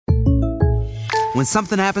When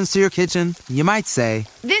something happens to your kitchen, you might say,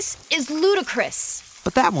 "This is ludicrous."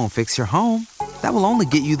 But that won't fix your home. That will only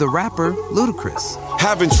get you the rapper, Ludacris.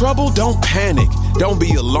 Having trouble? Don't panic. Don't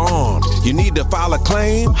be alarmed. You need to file a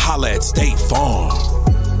claim? Holla at State Farm.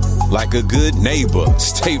 Like a good neighbor,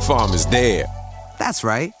 State Farm is there. That's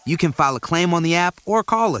right. You can file a claim on the app or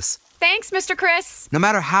call us. Thanks, Mr. Chris. No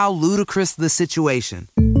matter how ludicrous the situation,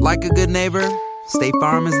 like a good neighbor, State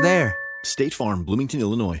Farm is there. State Farm, Bloomington,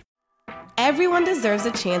 Illinois. Everyone deserves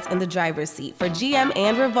a chance in the driver's seat. For GM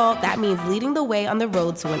and Revolt, that means leading the way on the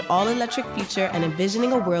road to an all-electric future and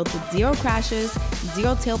envisioning a world with zero crashes,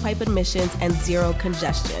 zero tailpipe emissions, and zero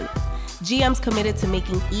congestion. GM's committed to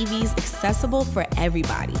making EVs accessible for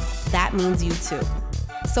everybody. That means you too.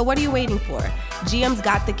 So what are you waiting for? GM's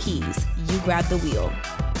got the keys. You grab the wheel.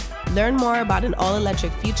 Learn more about an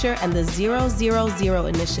all-electric future and the 000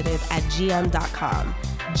 initiative at gm.com.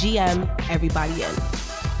 GM, everybody in.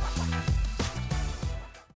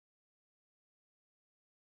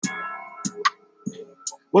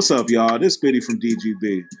 What's up, y'all? This is Biddy from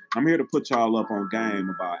DGB. I'm here to put y'all up on game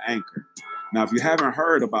about Anchor. Now, if you haven't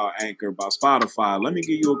heard about Anchor, about Spotify, let me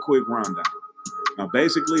give you a quick rundown. Now,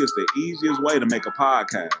 basically, it's the easiest way to make a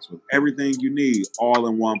podcast with everything you need all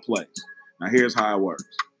in one place. Now, here's how it works.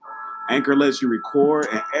 Anchor lets you record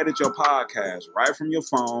and edit your podcast right from your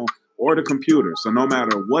phone or the computer. So no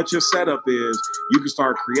matter what your setup is, you can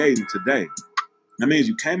start creating today. That means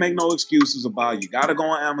you can't make no excuses about you got to go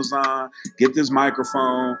on Amazon, get this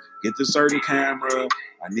microphone, get this certain camera,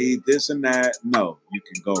 I need this and that. No, you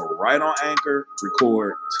can go right on Anchor,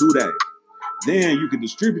 record today. Then you can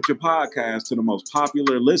distribute your podcast to the most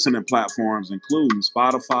popular listening platforms, including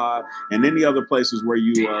Spotify and any other places where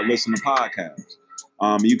you listen to podcasts.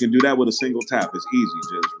 You can do that with a single tap. It's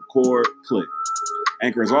easy. Just record, click.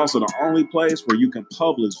 Anchor is also the only place where you can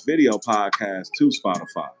publish video podcasts to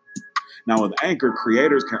Spotify. Now, with Anchor,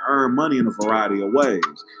 creators can earn money in a variety of ways,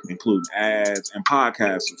 including ads and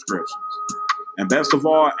podcast subscriptions. And best of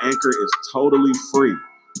all, Anchor is totally free.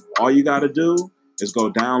 All you got to do is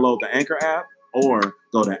go download the Anchor app or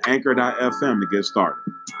go to anchor.fm to get started.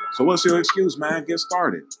 So what's your excuse, man? Get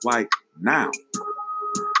started. Like, now.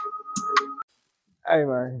 Hey,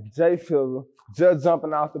 man. Jay Fizzle, just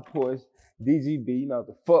jumping off the porch. DGB, you know what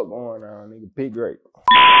the fuck going on, nigga. Big great.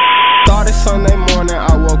 Started Sunday morning,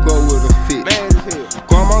 I woke up with a fit.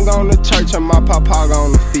 Grandma gone to church and my papa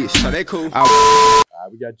gone to fish. So they cool.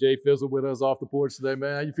 We got Jay Fizzle with us off the porch today,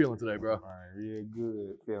 man. How you feeling today, bro? Man, real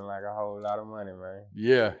good. Feeling like a whole lot of money, man.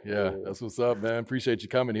 Yeah. That's what's up, man. Appreciate you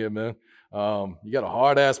coming here, man. You got a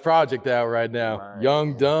hard-ass project out right now. Man,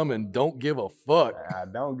 Young, dumb, and don't give a fuck. I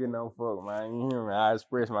don't give no fuck, man. You hear me? I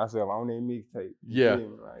express myself on that mixtape. Yeah.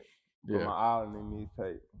 Put my all in that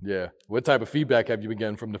mixtape. Yeah. What type of feedback have you been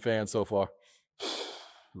getting from the fans so far?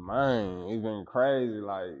 Man, it's been crazy.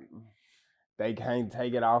 Like, they can't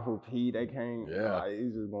take it off repeat. They can't. Yeah. Like,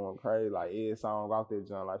 it's just going crazy. Like, every song off that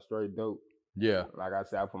joint, like, straight dope. Yeah. Like I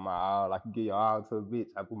said, I put my all. Like, you give your all to a bitch.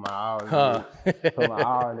 I put my all in it. Put my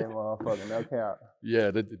all in that motherfucker. No cap.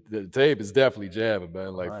 Yeah, the tape is definitely jamming,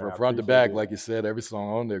 man. Like, from front to back, like you said, every song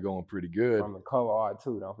on there going pretty good. From the cover art,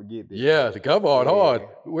 too. Don't forget that. Yeah, the cover art hard.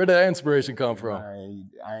 Where'd that inspiration come from? I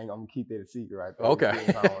ain't going to keep that a secret right there.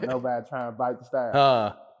 Okay. Nobody trying to bite the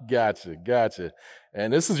style. Gotcha.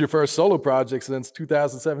 And this is your first solo project since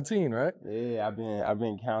 2017, right? Yeah, I've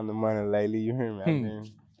been counting the money lately. You hear me? I've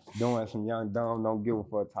been doing some young, dumb, don't give a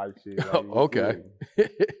fuck type shit. Like, okay.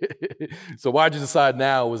 So why'd you decide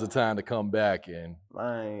now was the time to come back? And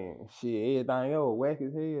man, shit, everything else whack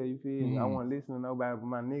as hell, you feel me? I wasn't listening to nobody but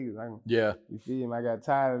my niggas. Yeah. You feel me? I got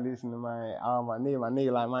tired of listening to all my niggas. My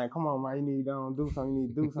nigga like, man, come on, man, you need to go and do something. You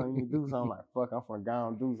need to do something. You need to do something. Like, fuck, I'm finna go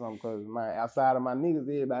and do something because, man, outside of my niggas,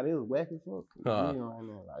 everybody else whack as fuck. You feel me right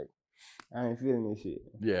now? Like, I ain't feeling this shit.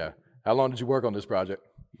 Yeah. How long did you work on this project?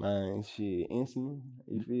 Man, shit, instantly.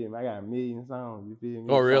 You feel me? I got a million songs. You feel me?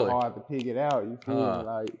 Oh, really? It's so hard to pick it out. You feel me?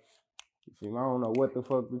 Like, you feel me? I don't know what the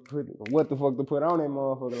fuck to put on that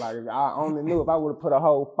motherfucker. Like, if I only knew if I would have put a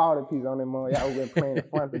whole 40 piece on that motherfucker, I would have been playing the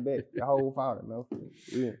front to back, the whole 40, no?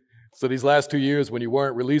 Yeah. So these last 2 years when you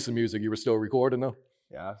weren't releasing music, you were still recording though?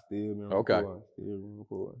 Yeah, I still been recording. Still been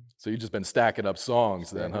recording. So you just been stacking up songs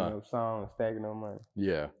then, huh? Stacking up songs, stacking up money.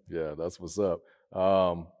 Yeah, that's what's up.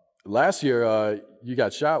 Last year, you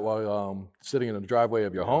got shot while sitting in the driveway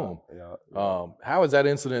of your home. Yeah. How has that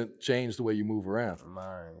incident changed the way you move around?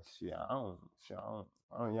 Man, shit, I'm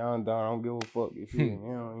young, dog. I don't give a fuck. You feel me?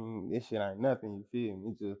 You know, this shit ain't nothing. You feel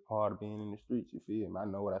me? It's just part of being in the streets. You feel me? I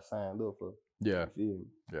know what I signed up for. Yeah. You feel me?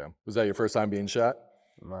 Yeah. Was that your first time being shot?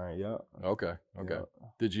 Man, yeah. Okay. Yeah.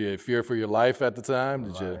 Did you fear for your life at the time?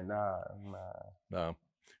 Did you? Nah. No.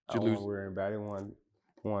 I wasn't worrying about it.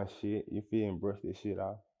 One shit. You feel me? Brush this shit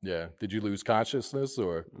off. Yeah. Did you lose consciousness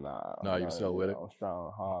or? Nah, you still with it? I'm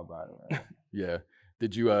strong, hard about it, man. Yeah.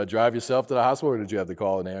 Did you drive yourself to the hospital or did you have to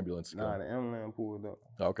call an ambulance? Nah, the ambulance pulled up.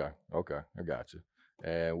 Okay. I got you.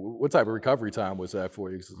 And what type of recovery time was that for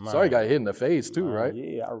you? Sorry, you got hit in the face too, right?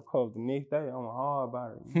 Yeah, I recovered the next day. I was hard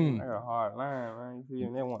about it. I got a hard line, man. You feel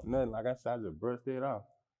me? They want nothing. Like I said, I just brushed it off.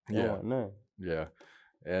 They want nothing. Yeah.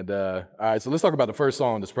 And all right, so let's talk about the first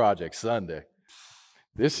song on this project, Sunday.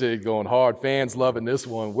 This shit going hard. Fans loving this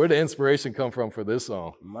one. Where did the inspiration come from for this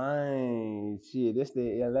song? Man, shit, this the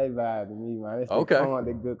LA vibe to me, man. This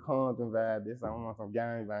the good Compton vibe. This I want some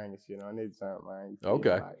gang banging shit on this time, man.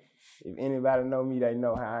 Okay. Like, if anybody know me, they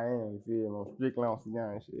know how I am. You feel me? I'm strictly on some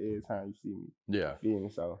gang shit every time you see me. Yeah. You feel me?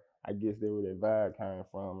 So I guess that's where that vibe came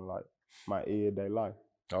from, like my everyday life.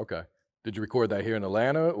 Okay. Did you record that here in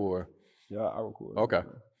Atlanta or? Yeah, I recorded.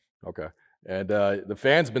 Okay. And the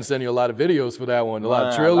fans been sending you a lot of videos for that one, a lot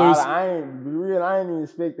of trailers. I ain't even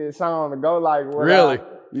expect that song to go like what. Really?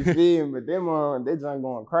 You feel me? But them they just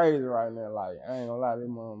going crazy right now. Like, I ain't gonna lie,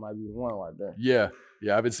 them might be the one right there.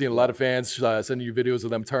 Yeah, I've been seeing a lot of fans sending you videos of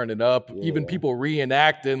them turning up, even people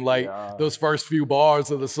reenacting like those first few bars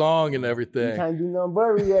of the song and everything. You can't do nothing but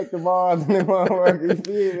react to bars and them motherfuckers.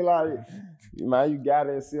 You feel me? Like, man, you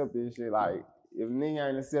gotta accept this shit. Like, if nigga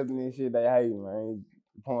ain't accepting this shit, they hate, man.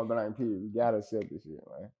 Point blank period. You gotta accept this shit,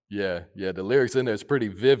 man. Yeah. The lyrics in there is pretty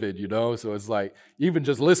vivid, you know. So it's like even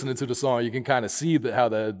just listening to the song, you can kind of see how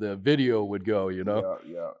the video would go, you know.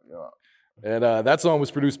 Yeah. And that song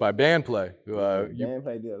was produced by Bandplay.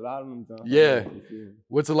 Bandplay did a lot of them. Yeah.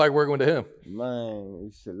 What's it like working with him? Man,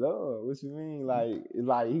 it's love. What you mean? Like it's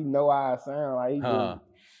like he know how I sound. Like he just,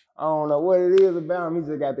 I don't know what it is about him. He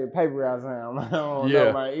just got that paper out sound. I don't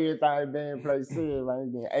know, man. Everything Bandplay said, man,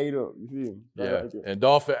 he's getting ate up. You feel me? Yeah. And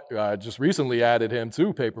Dolph just recently added him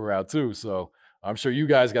to Paper Route too. So I'm sure you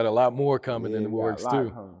guys got a lot more coming in the works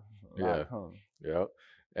too. Yeah.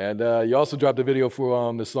 And you also dropped a video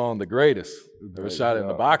for the song "The Greatest." It was shot in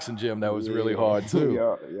the boxing gym. That was really hard too.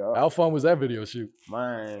 How fun was that video shoot?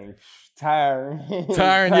 Man, tiring.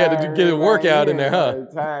 Tiring, yeah, to get a workout in there, huh?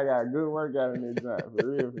 Tired, got a good workout in there, for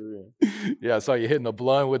real. Yeah, I saw you hitting the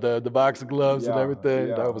blunt with the boxing gloves and everything.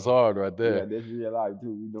 Yeah. That was hard right there. Yeah, that's real life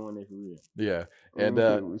too. We doing it for real. Yeah.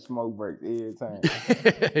 And we smoke breaks every time.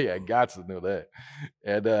 Yeah, got to know that.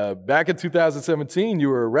 And back in 2017, you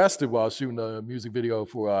were arrested while shooting a music video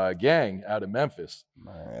for Gang out in Memphis.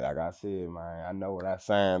 Man, like I said, man, I know what I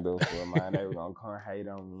signed up for, man. They were gonna come hate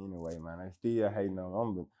on me anyway, man. They still hating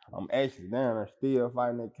on me. I'm actually down there still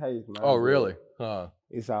fighting that case, man. Oh, really?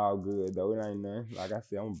 It's all good though. It ain't nothing. Like I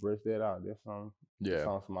said, I'm gonna brush that out. That's something. Yeah.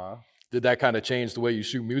 Something small. Did that kind of change the way you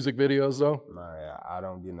shoot music videos though? Man, I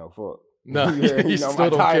don't get no fuck. No, you know, still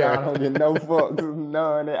don't care. I don't get no fuck,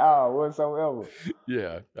 none at all whatsoever.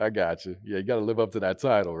 Yeah, I got you. Yeah, you got to live up to that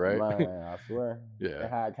title, right? Man, I swear. Yeah.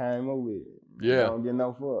 That's how I came up with it. Yeah. I don't get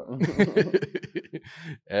no fuck.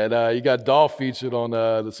 And you got Dolph featured on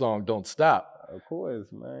the song "Don't Stop." Of course,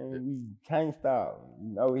 man. We can't stop.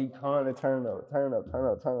 You know, he trying to turn up.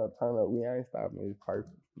 We ain't stopping. It's perfect.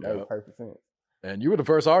 Makes perfect sense. And you were the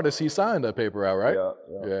first artist he signed that Paper out, right?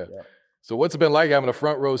 Yeah. So what's it been like having a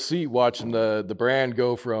front row seat watching the brand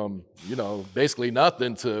go from, basically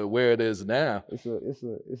nothing to where it is now? It's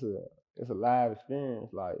a live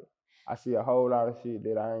experience. Like, I see a whole lot of shit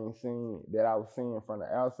that I ain't seen, that I was seeing from the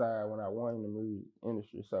outside when I went in the music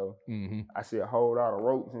industry. So I see a whole lot of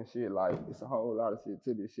ropes and shit. Like, it's a whole lot of shit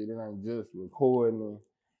to this shit. It ain't just recording and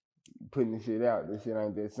putting the shit out. This shit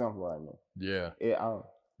ain't that simple right now. Yeah.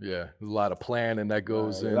 Yeah, there's a lot of planning that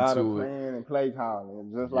goes into it. A lot of planning and play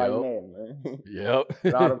calling, just like that, man. Yep. A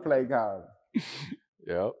lot of play calling.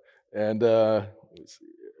 Yep. And let's see.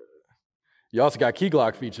 You also got Key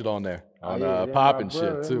Glock featured on there on Pop and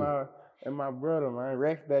shit too. And my brother, man,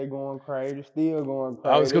 Rex Day going crazy, still going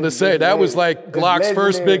crazy. I was gonna say that was like Glock's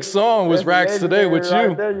first big song was Racks Today with you.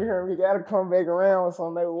 Right there, you heard me. Got to come back around with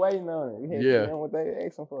something. They were waiting on it. Yeah. What they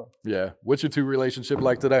asking for. Yeah. What's your two relationship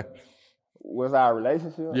like today? What's our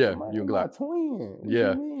relationship? Yeah, man, you and Glock. My twin. What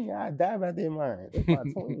you mean? I die about that, man. That's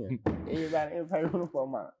my twin. Everybody in paper for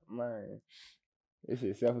my man. This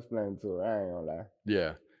shit self-explanatory. I ain't gonna lie.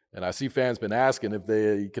 Yeah. And I see fans been asking if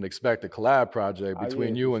they can expect a collab project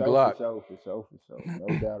between you and Glock. For sure. No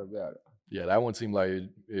doubt about it. Yeah, that one seemed like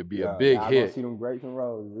it'd be a big hit. I'm gonna see them grapes and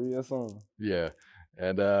roses real soon. Yeah.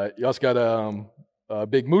 And you also got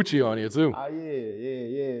Big Moochie on here too. Oh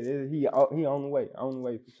yeah. He on the way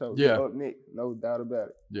for sure. Yeah. Up next, no doubt about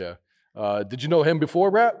it. Yeah. Did you know him before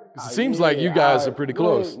rap? 'Cause it seems like you guys are pretty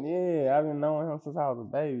close. Yeah, I've been knowing him since I was a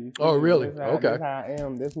baby. Oh, really? Okay. That's how I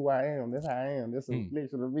am. That's who I am. That's how I am. That's a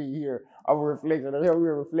reflection of me here. I'm a reflection of him.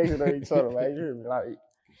 We're a reflection of each other. Right here. Like,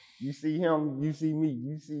 you see him, you see me.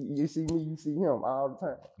 You see me, you see him all the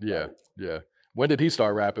time. Yeah, yeah. When did he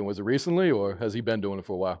start rapping? Was it recently, or has he been doing it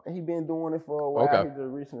for a while? He been doing it for a while. Okay. He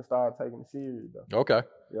just recently started taking it serious, though. Okay.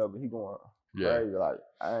 Yeah, but he going crazy. Like,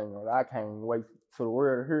 I ain't gonna lie, I can't wait for the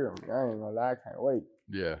world to hear him. I ain't gonna lie, I can't wait.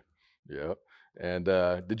 Yeah, yeah. And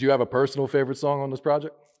did you have a personal favorite song on this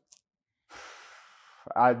project?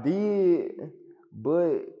 I did,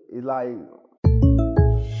 but it's like...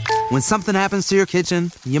 When something happens to your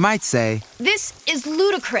kitchen, you might say, This is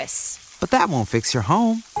ludicrous. but that won't fix your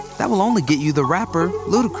home. That will only get you the rapper,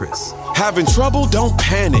 Ludacris. Having trouble? Don't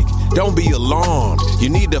panic. Don't be alarmed. You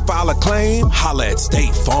need to file a claim? Holla at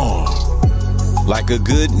State Farm. Like a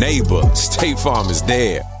good neighbor, State Farm is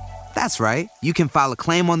there. That's right. You can file a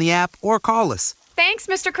claim on the app or call us. Thanks,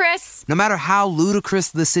 Mr. Chris. No matter how ludicrous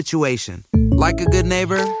the situation, like a good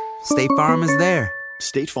neighbor, State Farm is there.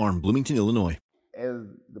 State Farm, Bloomington, Illinois. As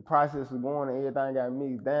the process was going and everything got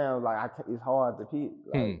mixed down, like, it's hard to pick.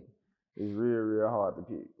 Like, it's real hard to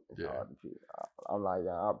pick. It's hard to pick. I'm like,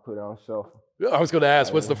 I'll put it on shuffle. I was going to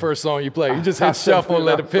ask, what's the first song you play? You just hit shuffle and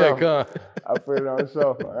let it pick, huh? I put it on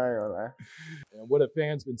shuffle. I ain't gonna lie. And what have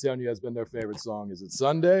fans been telling you has been their favorite song? Is it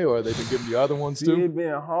Sunday, or have they been giving you other ones too? It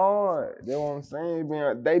been hard. That's what I'm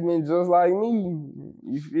saying. They been just like me.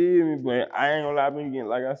 You feel me? But I ain't gonna lie. I've been getting,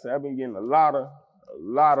 like I said, I've been getting a lot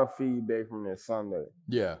of feedback from that Sunday.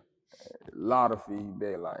 Yeah. A lot of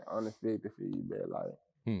feedback, like unexpected feedback.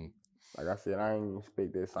 Like I said, I ain't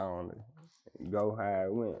expect that song to go how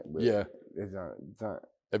it went. But Yeah. it's done.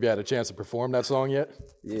 Have you had a chance to perform that song yet?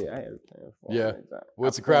 Yeah, I had a chance to perform Yeah. that.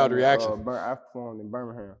 What's the crowd reaction? I performed in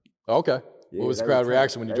Birmingham. Okay. Yeah, what was the they crowd was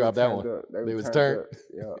reaction when you dropped that one? They was turned? up.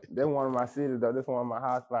 Yeah, that's one of my cities though. That's one of my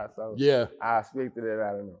hot spots. So Yeah. I expected it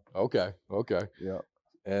out of them. Okay. Yeah.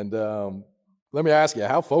 And let me ask you,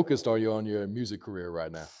 how focused are you on your music career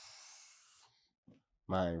right now?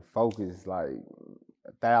 My focus like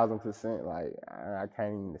 1,000%. Like I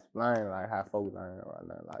can't even explain like how focused I am right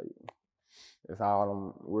now. Like that's all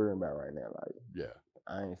I'm worrying about right now. Like Yeah.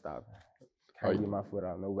 I ain't stopping. Can't get my foot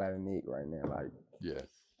out nobody's neck right now. Like Yeah.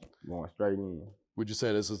 going straight in. Would you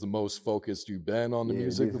say this is the most focused you've been on the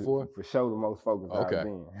music before? For sure the most focused I've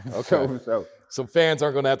been. Okay. For sure. So fans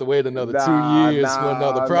aren't going to have to wait another 2 years for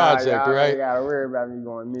another project, y'all right? Ain't got to worry about me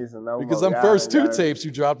going missing no Because more. them first two tapes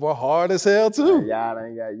you dropped were hard as hell too. Y'all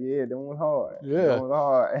ain't got, them was hard. Yeah. Them was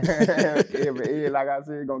hard. Every like I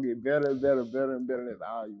said, it's going to get better and better and better and better. That's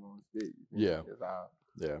all you want to see. Yeah. That's all.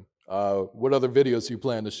 Yeah. What other videos do you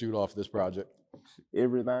plan to shoot off this project?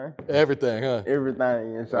 Everything. Everything, huh?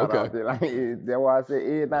 Everything and shout out there. Like, that's why I said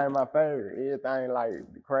everything my favorite. Everything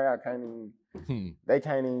like the crowd can't even, they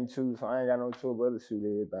can't even choose, so I ain't got no choice but to shoot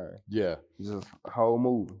everything. Yeah. Just a whole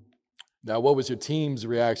movie. Now, what was your team's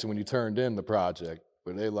reaction when you turned in the project?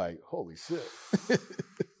 Were they like, holy shit?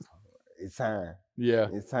 It's time. Yeah.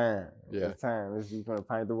 It's time. Yeah. It's time. It's just gonna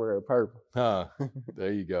paint the world purple. Huh.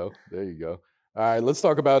 There you go. All right, let's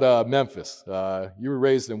talk about Memphis. You were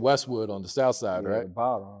raised in Westwood on the south side, right? The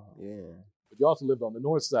bottom, yeah. But you also lived on the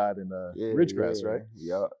north side in Ridgecrest, right?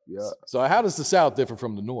 Yep. So how does the south differ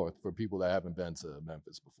from the north for people that haven't been to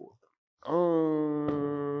Memphis before?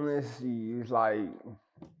 Let's see. It's like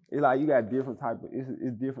you got different type of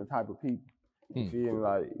it's different type of people. You feel me?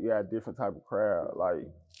 Like you got different type of crowd. Like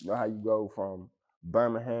you know how you go from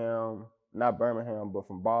Birmingham. Not Birmingham, but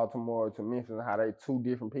from Baltimore to Memphis, how they two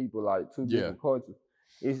different people, like two different cultures.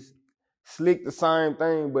 It's slick the same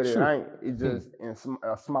thing, but it ain't. It's just in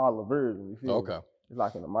a smaller version. You feel me? It's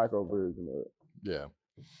like in a micro version of it. Yeah.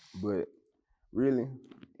 But really,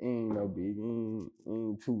 ain't no big.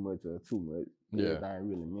 Ain't too much or too much. Yeah. Everything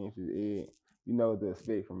really Memphis. You know what to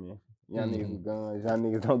expect from Memphis. Young niggas with guns. Young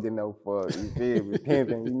niggas don't get no fuck. You feel me?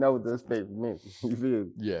 Pimping. You know what to expect from Memphis. You feel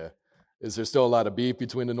me? Yeah. Is there still a lot of beef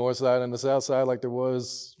between the north side and the south side like there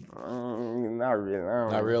was? Not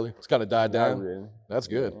really. Not really? It's kind of died down? Not really. That's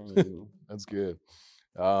good. That's good.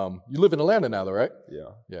 You live in Atlanta now though, right?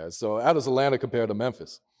 Yeah. Yeah, so how does Atlanta compare to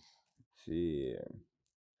Memphis? Shit.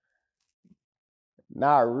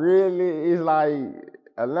 Not really. It's like,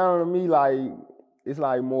 Atlanta to me, like, it's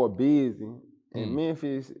like more busy. And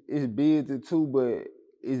Memphis, it's busy too, but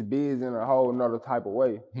it's busy in a whole nother type of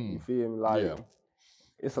way. You feel me? Like,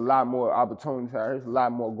 it's a lot more opportunities out here. It's a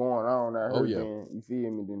lot more going on out here than, you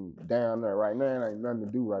feel me, than down there. Right now, it ain't nothing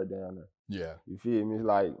to do right down there. Yeah. You feel me? It's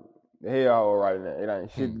like the hellhole right now. It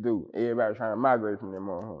ain't shit to do. Everybody trying to migrate from them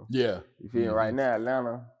motherfuckers. Yeah. You feel me? Right now,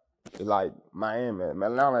 Atlanta, It's like Miami.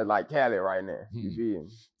 Atlanta is like Cali right now. You feel me?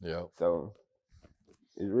 Yeah. So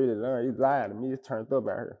it's really learned. It's lying to me. It's turned up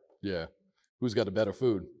out here. Yeah. Who's got the better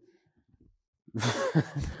food?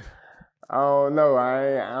 I don't know.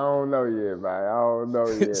 I don't know yet, man. I don't know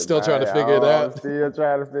yet. Still trying to figure it out? I'm still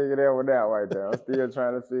trying to figure that one out right there. I'm still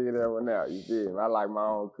trying to figure that one out. You feel me? I like my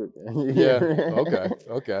own cooking. Yeah.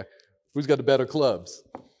 Okay. Who's got the better clubs?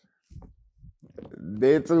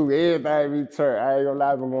 That too. Everything be turned. I ain't gonna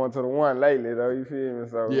lie. I've been going to the one lately though. You feel me?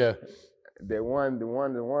 So yeah. The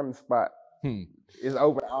one spot. It's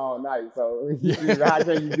open all night. So Yeah. how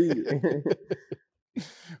can you beat it?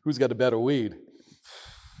 Who's got the better weed?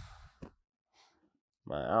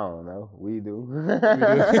 Man, I don't know. We do. I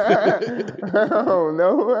don't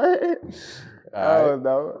know. I don't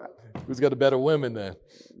know. Who's got the better women then?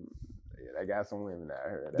 Yeah, they got some women out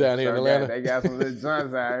here. Down here in Atlanta? They got some little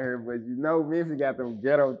joints out here, but you know Memphis got them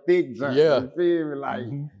ghetto thick joints. Yeah. You feel me? Like,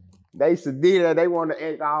 they sedate, they want to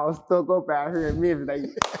act all stuck up out here in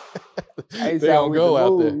Memphis. They don't go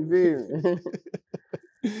out there. You feel me?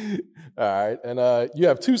 All right. And you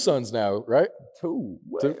have 2 sons now, right? 2.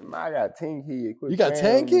 What? I got 10 kids. You got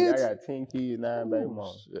 10 kids? I got 10 kids, 9 baby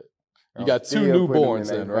moms. You got 2 newborns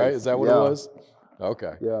then, right? Is that what it was?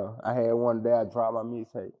 Okay. Yeah. I had one day I dropped my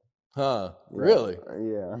mixtape. Huh? Really?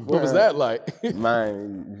 Yeah. What was that like?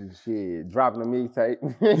 Man, shit, dropping a mixtape.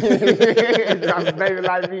 Dropping baby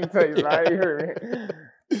like mixtape, right? You heard me?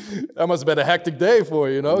 That must have been a hectic day for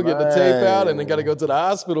you, getting the tape out and then got to go to the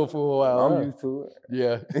hospital for a while. I'm used to it.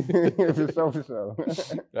 Yeah. For sure.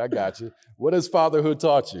 I got you. What has fatherhood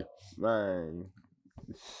taught you? Man,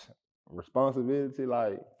 responsibility,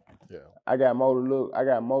 like, yeah. I got more to look.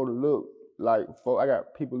 Like, I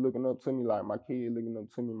got people looking up to me, like my kids looking up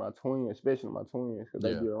to me, my twins, especially my twins, because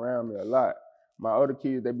they be around me a lot. My other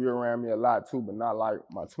kids, they be around me a lot too, but not like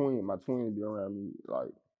my twins. My twins be around me,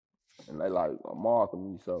 like, and they like a mark of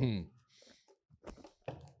me. So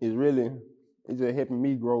it's just helping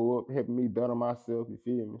me grow up, helping me better myself, you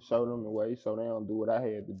feel me? Show them the way so they don't do what I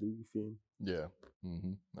had to do, you feel me? Yeah.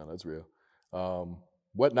 No, that's real.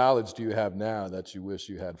 What knowledge do you have now that you wish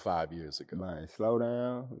you had 5 years ago? Man, slow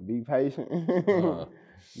down, be patient.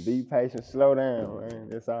 Be patient, slow down, man.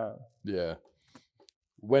 That's all. Yeah.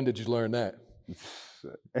 When did you learn that?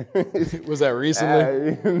 Was that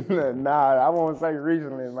recently? Nah, I won't say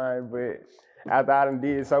recently, man, but after I done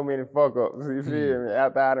did so many fuck-ups, you feel me?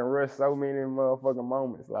 After I done rushed so many motherfucking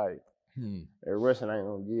moments, like, that rushing ain't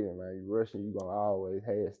gonna get it, man. You rushing, you gonna always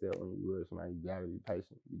half step when you rush, man. You gotta be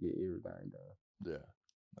patient. You get everything done. Yeah,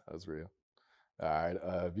 that's real. All right,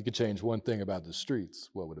 if you could change one thing about the streets,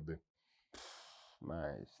 what would it be?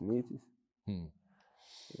 Man, snitches.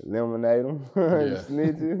 Eliminate them.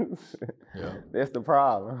 Snitches. Yeah. That's the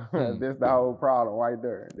problem. That's the whole problem right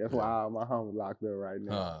there. That's why all my homies locked up right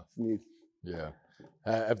now. Snitches. Yeah.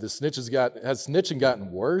 Has snitching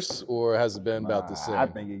gotten worse, or has it been about the same? I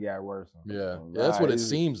think it got worse. Yeah, that's what it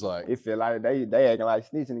seems like. It feel like they acting like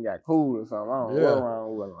snitching got cool or something. I don't know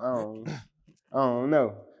what's wrong with them. I don't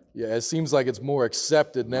know. Yeah, it seems like it's more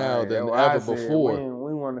accepted now than ever before.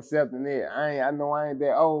 We weren't accepting it. I know I ain't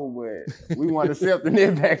that old, but we weren't accepting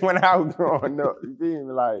it back when I was growing up. You feel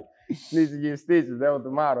me? Like, snitches get stitches. That was the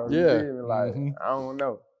motto. You feel me? Like, I don't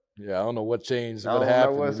know. Yeah, I don't know what changed, what happened. I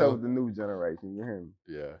don't know what's up with the new generation. You hear me?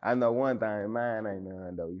 Yeah. I know one thing. Mine ain't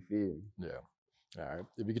none, though. You feel me? Yeah. All right.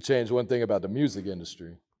 If you could change one thing about the music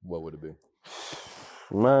industry, what would it be?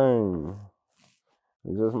 Man.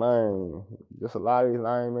 Just a lot of these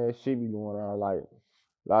lame ass shit be going on, like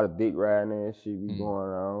a lot of dick riding ass shit be going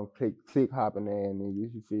on, click hopping ass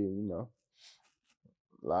niggas, you feel me,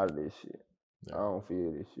 a lot of this shit. Yeah. I don't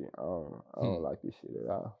feel this shit. I don't like this shit at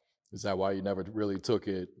all. Is that why you never really took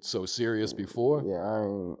it so serious before? Yeah,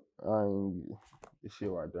 I ain't this shit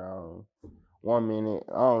right there. 1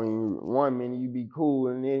 minute you be cool,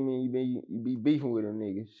 and then you be beefing with a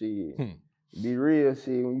nigga, shit. Be real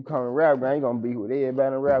shit, when you come in rap game, you gonna be with everybody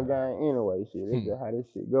in the rap game anyway, shit. That's just how this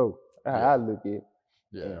shit go. That's how I look at it.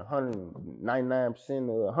 Yeah. 199%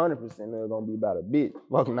 or 100% of it gonna be about a bitch.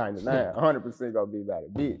 Fuck 99, 100% gonna be about a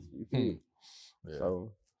bitch. You feel? Yeah.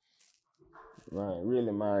 So, man,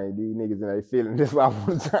 really, man, these niggas in they feeling this why I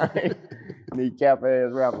want to try. These cap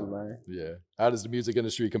ass rappers, man. Yeah. How does the music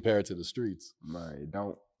industry compare to the streets? Man, it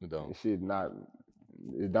don't. It don't.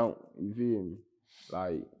 It don't. You feel me?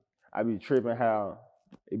 Like, I be tripping how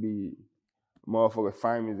it be motherfuckers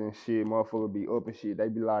famous and shit, motherfuckers be up and shit. They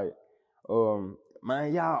be like,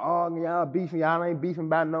 Man, y'all arguing, y'all beefing, y'all ain't beefing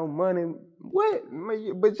about no money. What?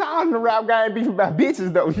 But y'all in the rap guy ain't beefing about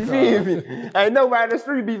bitches though, you feel me? Ain't nobody in the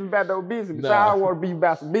street beefing about no bitches, but y'all wanna beef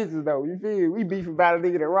about some bitches though, you feel me? We beefing about a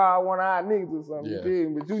nigga that robbed one of our niggas or something, you feel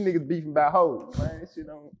me? But you niggas beefing about hoes, man, this shit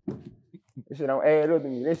don't add up to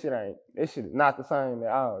me. This shit is not the same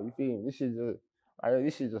at all, you feel me? This shit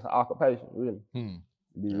just an occupation, really.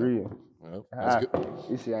 Be real. Well, that's good.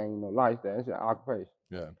 This shit ain't no lifestyle, this shit an occupation.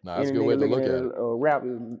 Yeah, that's a good way to look at it. Rap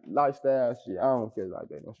is lifestyle shit. I don't feel like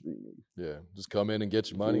that no street niggas. Yeah, just come in and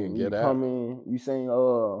get your money and get out. Come in. You seen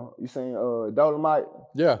Dolomite?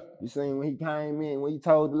 Yeah. You seen when he came in, when he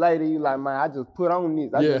told the lady, he like, man, I just put on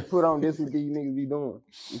this. I just put on this what these niggas be doing.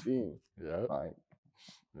 You feel me? Yeah. Like,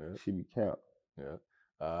 she be count.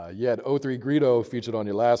 Yeah. You had 03 Greedo featured on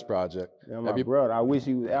your last project. Yeah, my brother. I wish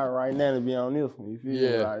he was out right now to be on this one. You feel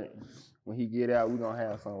me? Like, when he get out, we gonna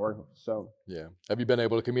have something working for sure. Yeah. Have you been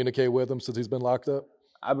able to communicate with him since he's been locked up?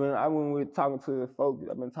 I've been with talking to the folks.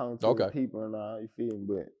 I've been talking to the people and all. You feel me?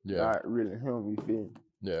 But not really him. You feel me?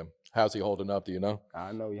 Yeah. How's he holding up? Do you know?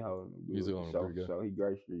 I know he holding. He's doing pretty good. So he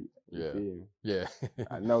Great Street. Yeah. Feel me? Yeah.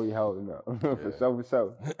 I know he holding up for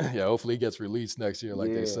sure. Yeah. Hopefully he gets released next year,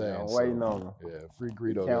 like they say. I'm waiting on him. Yeah. Free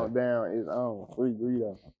Greedo. Countdown is on. Free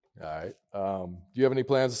Greedo. All right. Do you have any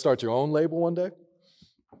plans to start your own label one day?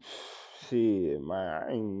 Shit, man, I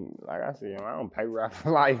ain't, like I said, I don't pay rap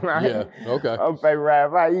for life, man. Yeah, okay. I'm pay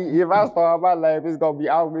rap. If I start my label, it's gonna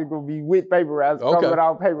be with paper rap. It's coming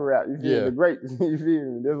without paper rap. You feel me? The great, you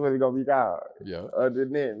feel me? That's what it's gonna be called. Yeah. Other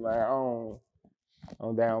than that, man,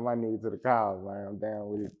 I'm down with my niggas to the cause, man. I'm down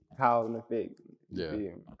with it, cause and effect. You feel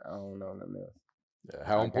me? I don't know nothing else. Yeah.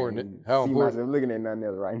 How important? Myself looking at nothing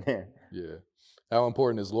else right now. Yeah. How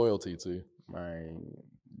important is loyalty to you? Man,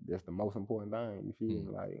 that's the most important thing. You feel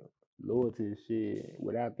me? Like, loyalty, shit.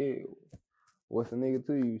 Without that, what's a nigga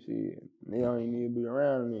to you? Shit, nigga don't even need to be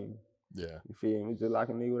around a nigga. Yeah. You feel me? Just like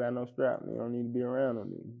a nigga without no strap, nigga don't need to be around a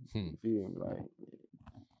nigga. You feel me? Like,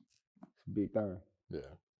 it's a big thing. Yeah.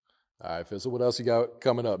 All right, Fizzle, what else you got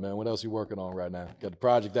coming up, man? What else you working on right now? Got the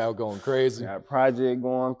project out going crazy? Got a project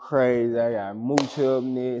going crazy. I got Mooch up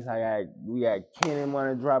next. We got Kenny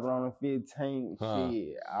Money dropping on the 15th.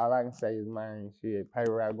 Shit. All I can say is, man, shit, pay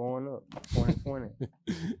rap going up. 2020.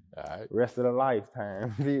 All right. Rest of the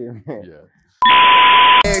lifetime. Yeah.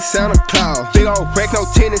 Santa Claus, big old wreck, no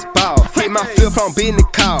tennis ball. Hit my fifth on being the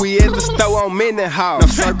call. We at the store on Mendenhall. No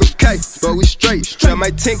Circle K, but we straight. Strap my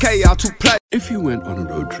 10K out to play. If you went on a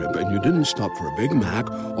road trip and you didn't stop for a Big Mac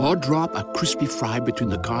or drop a crispy fry between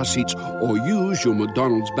the car seats or use your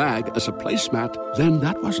McDonald's bag as a placemat, then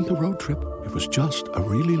that wasn't a road trip. It was just a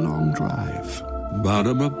really long drive.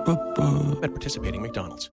 Ba-da-ba-ba-ba. At participating McDonald's.